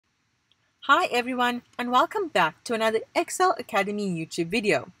Hi everyone and welcome back to another Excel Academy YouTube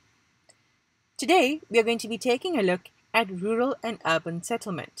video. Today we are going to be taking a look at rural and urban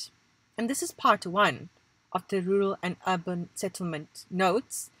settlement. And this is part 1 of the rural and urban settlement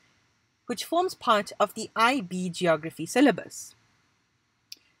notes, which forms part of the IEB Geography syllabus.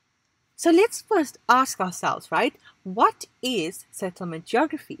 So let's first ask ourselves, right, what is settlement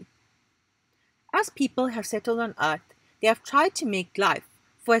geography? As people have settled on Earth, they have tried to make life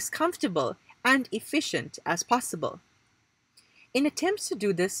for as comfortable and efficient as possible. In attempts to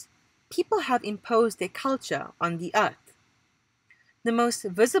do this, people have imposed their culture on the Earth. The most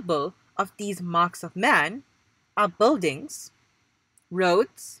visible of these marks of man are buildings,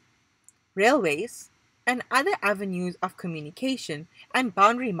 roads, railways, and other avenues of communication and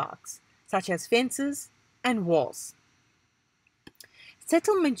boundary marks, such as fences and walls.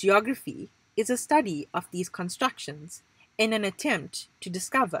 Settlement geography is a study of these constructions in an attempt to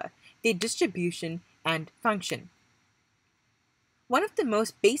discover their distribution and function. One of the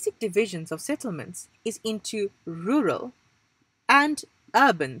most basic divisions of settlements is into rural and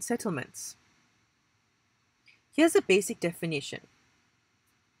urban settlements. Here's a basic definition.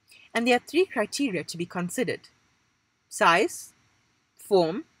 And there are 3 criteria to be considered: size,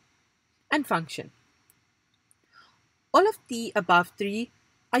 form, and function. All of the above 3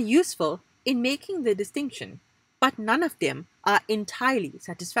 are useful in making the distinction, but none of them are entirely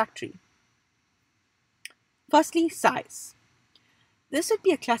satisfactory. Firstly, size. This would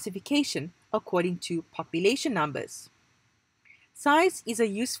be a classification according to population numbers. Size is a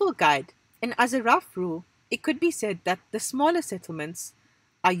useful guide, and as a rough rule, it could be said that the smaller settlements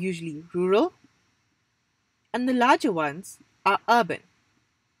are usually rural and the larger ones are urban.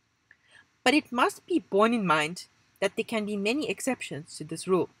 But it must be borne in mind that there can be many exceptions to this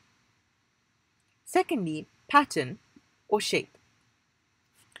rule. Secondly, pattern or shape.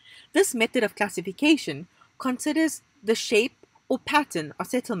 This method of classification considers the shape or pattern of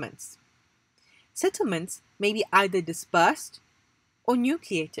settlements. Settlements may be either dispersed or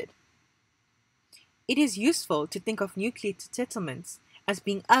nucleated. It is useful to think of nucleated settlements as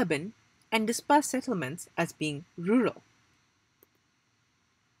being urban and dispersed settlements as being rural.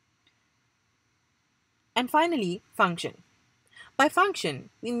 And finally, function. By function,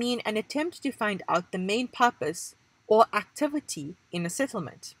 we mean an attempt to find out the main purpose or activity in a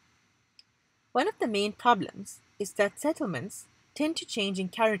settlement. One of the main problems is that settlements tend to change in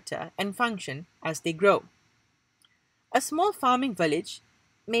character and function as they grow. A small farming village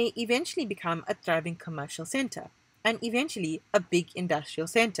may eventually become a thriving commercial center and eventually a big industrial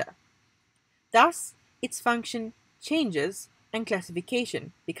center. Thus, its function changes and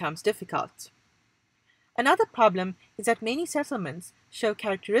classification becomes difficult. Another problem is that many settlements show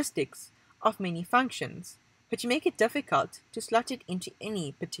characteristics of many functions, which make it difficult to slot it into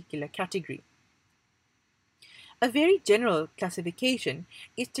any particular category. A very general classification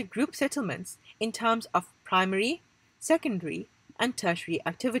is to group settlements in terms of primary, secondary, and tertiary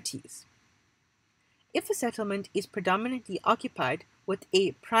activities. If a settlement is predominantly occupied with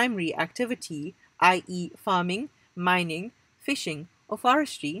a primary activity, i.e., farming, mining, fishing, or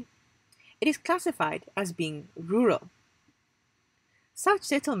forestry, it is classified as being rural. Such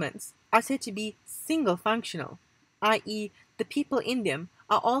settlements are said to be single functional, i.e., the people in them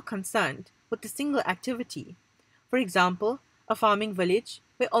are all concerned with a single activity. For example, a farming village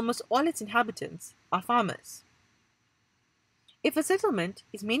where almost all its inhabitants are farmers. If a settlement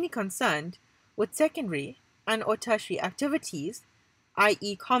is mainly concerned with secondary and or tertiary activities,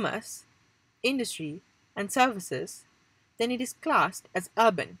 i.e. commerce, industry, and services, then it is classed as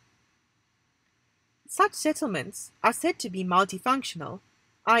urban. Such settlements are said to be multifunctional,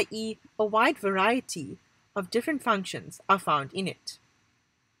 i.e. a wide variety of different functions are found in it.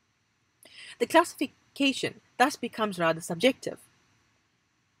 The classification thus becomes rather subjective.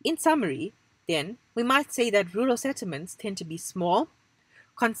 In summary, then, we might say that rural settlements tend to be small,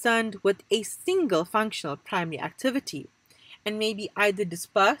 concerned with a single functional primary activity, and may be either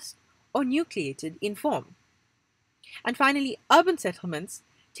dispersed or nucleated in form. And finally, urban settlements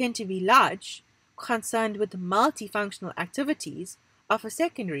tend to be large, concerned with multifunctional activities of a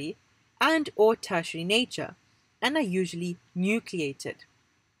secondary and or tertiary nature, and are usually nucleated.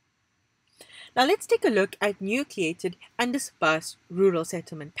 Now let's take a look at nucleated and dispersed rural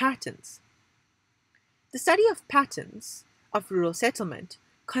settlement patterns. The study of patterns of rural settlement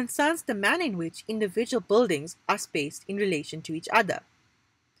concerns the manner in which individual buildings are spaced in relation to each other.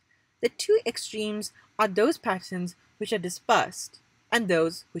 The 2 extremes are those patterns which are dispersed and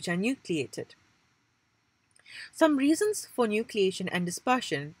those which are nucleated. Some reasons for nucleation and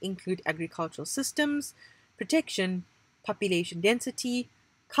dispersion include agricultural systems, protection, population density,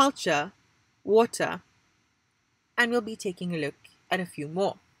 culture, water, and we'll be taking a look at a few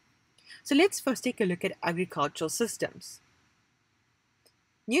more. So let's first take a look at agricultural systems.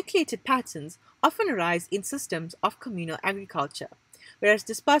 Nucleated patterns often arise in systems of communal agriculture, whereas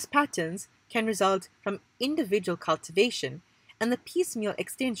dispersed patterns can result from individual cultivation and the piecemeal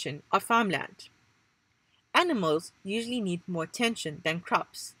extension of farmland. Animals usually need more attention than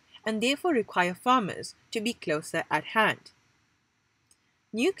crops, and therefore require farmers to be closer at hand.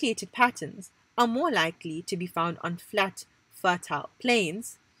 Nucleated patterns are more likely to be found on flat, fertile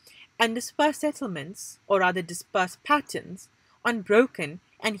plains, and dispersed settlements, or rather dispersed patterns, on broken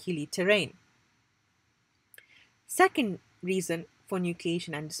and hilly terrain. Second reason for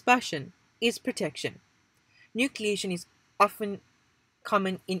nucleation and dispersion is protection. Nucleation is often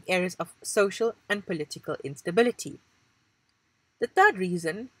common in areas of social and political instability. The third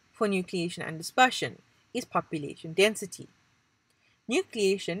reason for nucleation and dispersion is population density.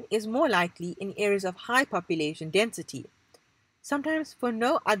 Nucleation is more likely in areas of high population density, sometimes for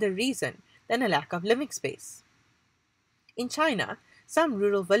no other reason than a lack of living space. In China, some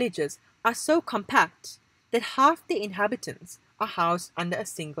rural villages are so compact that half the inhabitants are housed under a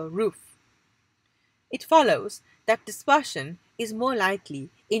single roof. It follows that dispersion is more likely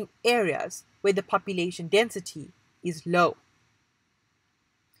in areas where the population density is low.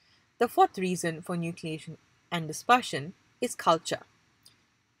 The fourth reason for nucleation and dispersion is culture.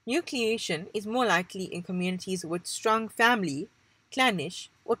 Nucleation is more likely in communities with strong family, clannish,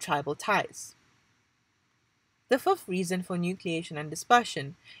 or tribal ties. The fifth reason for nucleation and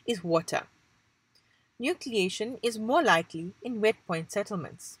dispersion is water. Nucleation is more likely in wet point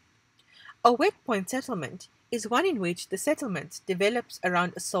settlements. A wet point settlement is one in which the settlement develops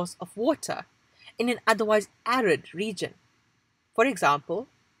around a source of water in an otherwise arid region. For example,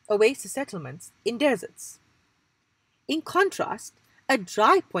 oasis settlements in deserts. In contrast, a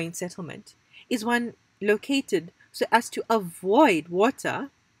dry point settlement is one located so as to avoid water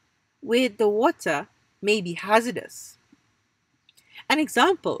where the water may be hazardous. An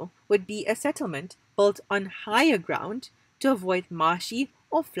example would be a settlement built on higher ground to avoid marshy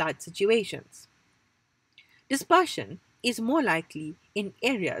or flood situations. Dispersion is more likely in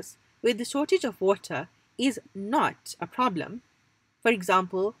areas where the shortage of water is not a problem. For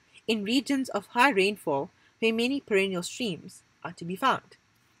example, in regions of high rainfall where many perennial streams are to be found.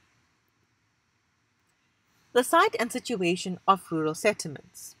 The site and situation of rural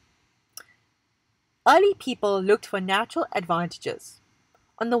settlements. Early people looked for natural advantages.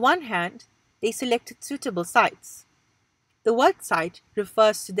 On the one hand, they selected suitable sites. The word site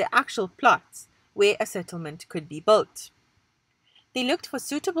refers to the actual plots where a settlement could be built. They looked for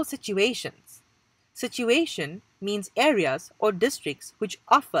suitable situations. Situation means areas or districts which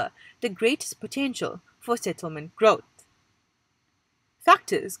offer the greatest potential for settlement growth.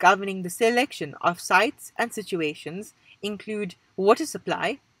 Factors governing the selection of sites and situations include water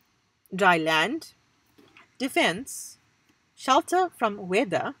supply, dry land, defense, shelter from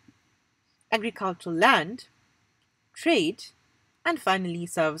weather, agricultural land, trade, and finally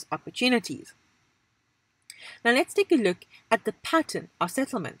service opportunities. Now let's take a look at the pattern of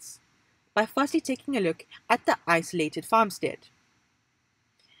settlements by firstly taking a look at the isolated farmstead.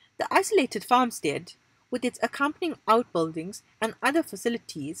 The isolated farmstead, with its accompanying outbuildings and other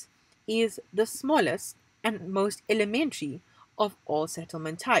facilities, is the smallest and most elementary of all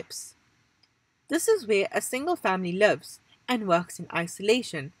settlement types. This is where a single family lives and works in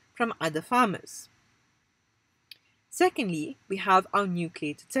isolation from other farmers. Secondly, we have our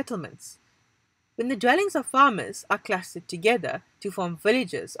nucleated settlements. When the dwellings of farmers are clustered together to form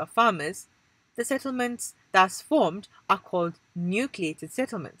villages of farmers, the settlements thus formed are called nucleated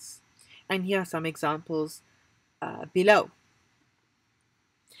settlements. And here are some examples below.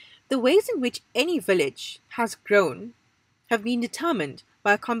 The ways in which any village has grown have been determined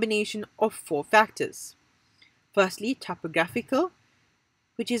by a combination of four factors. Firstly, topographical,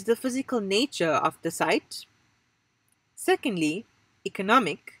 which is the physical nature of the site. Secondly,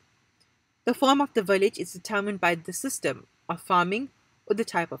 economic. The form of the village is determined by the system of farming or the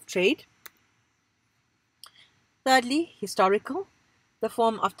type of trade. Thirdly, historical. The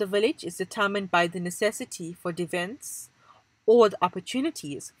form of the village is determined by the necessity for defense or the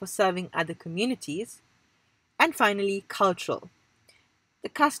opportunities for serving other communities. And finally, cultural. The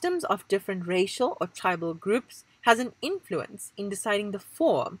customs of different racial or tribal groups has an influence in deciding the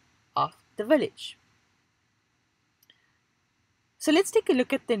form of the village. So let's take a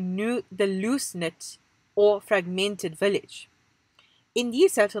look at the loose-knit or fragmented village. In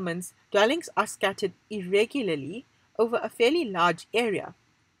these settlements, dwellings are scattered irregularly over a fairly large area,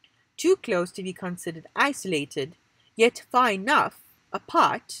 too close to be considered isolated, yet far enough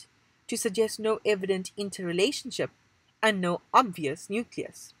apart to suggest no evident interrelationship and no obvious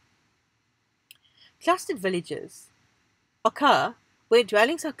nucleus. Clustered villages occur where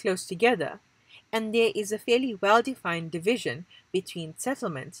dwellings are close together and there is a fairly well-defined division between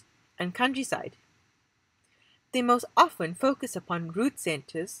settlement and countryside. They most often focus upon root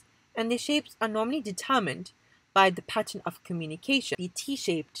centers, and their shapes are normally determined by the pattern of communication, be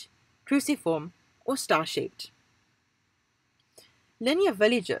T-shaped, cruciform, or star-shaped. Linear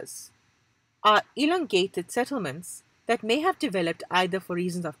villages are elongated settlements that may have developed either for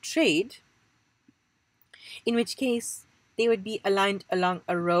reasons of trade, in which case they would be aligned along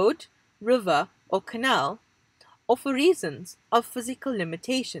a road, river, or canal, or for reasons of physical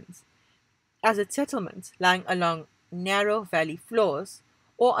limitations, as its settlements lying along narrow valley floors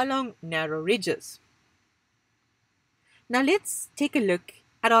or along narrow ridges. Now let's take a look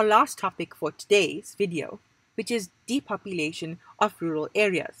at our last topic for today's video, which is depopulation of rural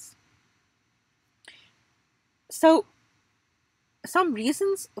areas. So, some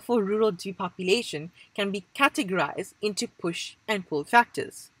reasons for rural depopulation can be categorized into push and pull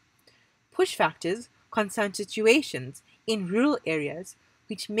factors. Push factors concern situations in rural areas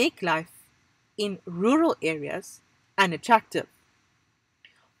which make life in rural areas unattractive.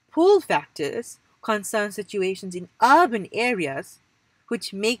 Pull factors concern situations in urban areas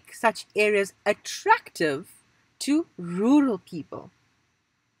which make such areas attractive to rural people.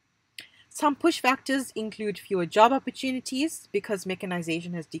 Some push factors include fewer job opportunities because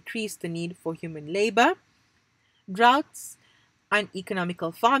mechanization has decreased the need for human labor, droughts,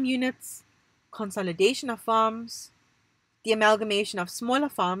 uneconomical farm units, consolidation of farms, the amalgamation of smaller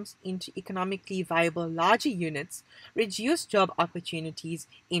farms into economically viable larger units reduce job opportunities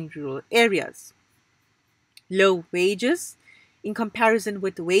in rural areas. Low wages, in comparison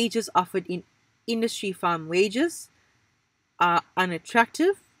with wages offered in industry farm wages, are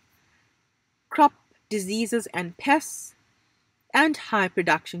unattractive. Crop diseases and pests, and high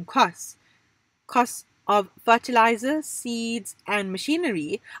production costs. Costs of fertilizers, seeds, and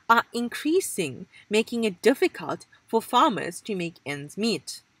machinery are increasing, making it difficult for farmers to make ends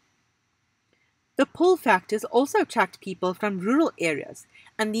meet. The pull factors also attract people from rural areas,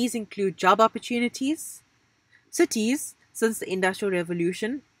 and these include job opportunities. Cities, since the Industrial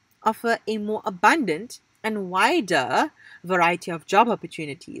Revolution, offer a more abundant and wider variety of job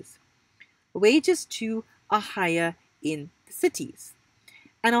opportunities. Wages, too, are higher in the cities.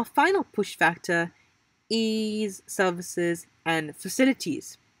 And our final push factor is services and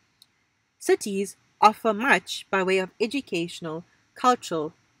facilities. Cities offer much by way of educational,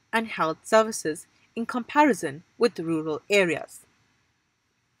 cultural, and health services in comparison with rural areas.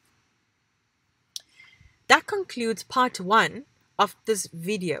 That concludes part 1 of this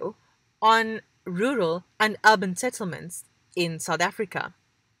video on rural and urban settlements in South Africa.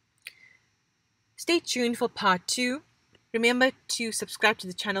 Stay tuned for part 2. Remember to subscribe to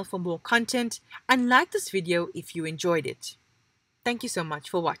the channel for more content and like this video if you enjoyed it. Thank you so much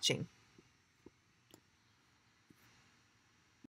for watching.